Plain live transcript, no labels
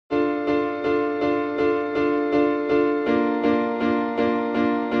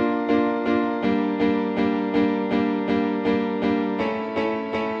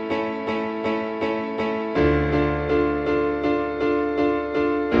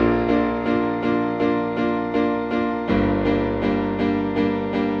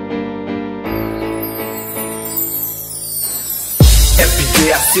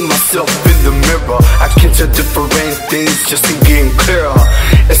way I see myself in the mirror, I can tell different things just ain't getting clearer.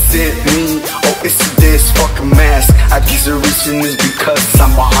 Is it me, or is it this fucking mask? I guess the reason is because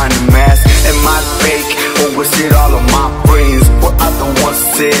I'm behind the mask. Am I fake, or was it all of my brains? What other ones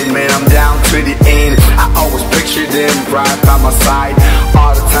said, man, I'm down to the end. I always picture them right by my side.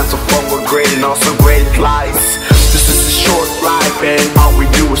 All the times so fun were great and also great lies. This is a short life and all we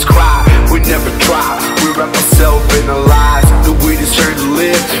do is cry. We never try, we wrap ourselves in our lies. Do we deserve to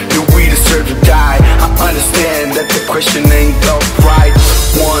live? Do we deserve to die? I understand that the question ain't the right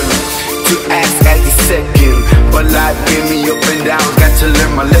one to ask at the second, but life gave me up and down, got to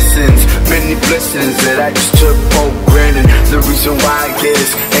learn my lessons. Many blessings that I just took for granted. The reason why I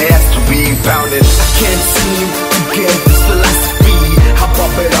guess it has to be founded. I can't seem to get this philosophy. How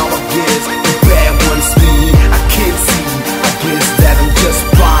about it all I guess the bad one's me. I can't see, I guess that I'm just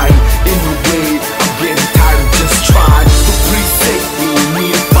blind. In a way, I'm getting tired of just trying. So please take me,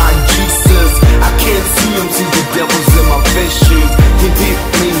 need to find Jesus. I can't see him, see the devil's in my vision. He hit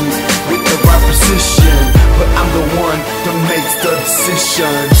me with the right precision, but I'm the one that makes the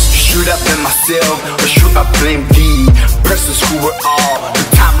decisions. Should I blame myself, or should I blame the persons who were all the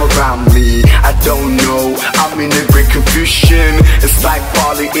time around me? I don't know, I'm in a great confusion. It's like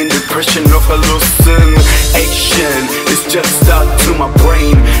falling in depression of hallucination. It's just stuck to my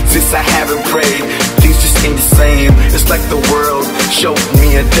brain since I haven't prayed. Things just ain't the same. It's like the world showed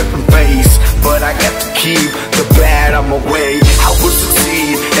me a different face, but I got to keep the bad on my way. I will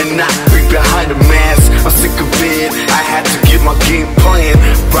succeed and not be behind a mask. I'm sick of it, I had to get my game plan,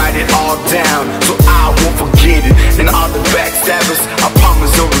 write it all down so I won't forget it. And all the backstabbers, I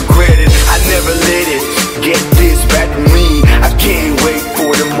promise I'll regret it. I never let it get this bad to me. I can't wait for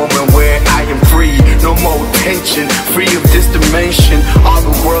the moment where I am free. No more tension, free of this dimension. All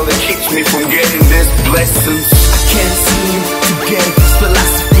the world that keeps me from getting this blessings. I can't seem to get this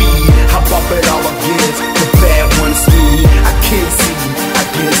philosophy. How about it all I guess the bad one's me. I can't see, I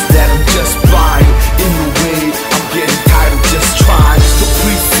guess that I'm just blind. In a way, I'm getting tired of just trying. So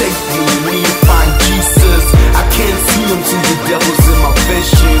please take me, need to find Jesus. I can't see him, see the devil's in my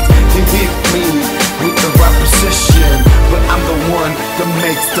visions. He hit me with the right precision, but I'm the one that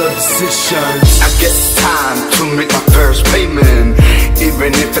makes the decisions. I guess it's time to make my first payment,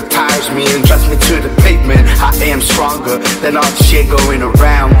 even if it tires me and drives me to the pavement. I am stronger than all the shit going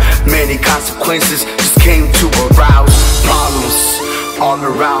around. Many consequences just came to arouse problems all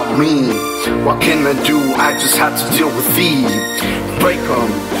around me. What can I do? I just have to deal with thee. Break them,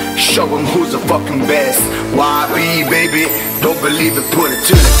 show them who's the fucking best. Why be, baby? Don't believe it, put it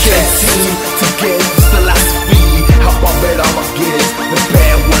to the test. Can't seem to get this philosophy. How about it all I guess the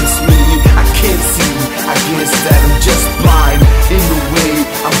bad one's me. I can't see, I guess that I'm just blind. In a way,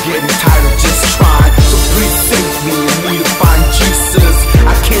 I'm getting tired of just trying. So please save me, I need to find Jesus.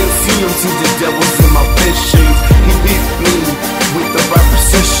 I can't see him, see the devil's in my visions. He hit me with the right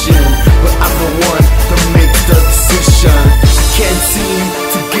precision, but I'm the one that makes the decision. I can't seem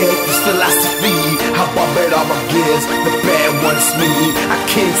to get this philosophy. How about it all I guess the bad one's me. I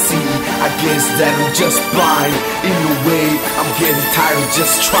can't see, I guess that I'm just blind. In a way, I'm getting tired of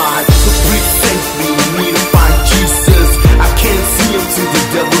just trying. So please save me, need to find Jesus. I can't see him, see the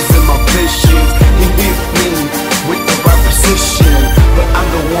devil's in my vision. He hit me with the right precision, but I'm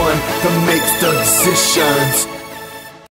the one that makes the decisions.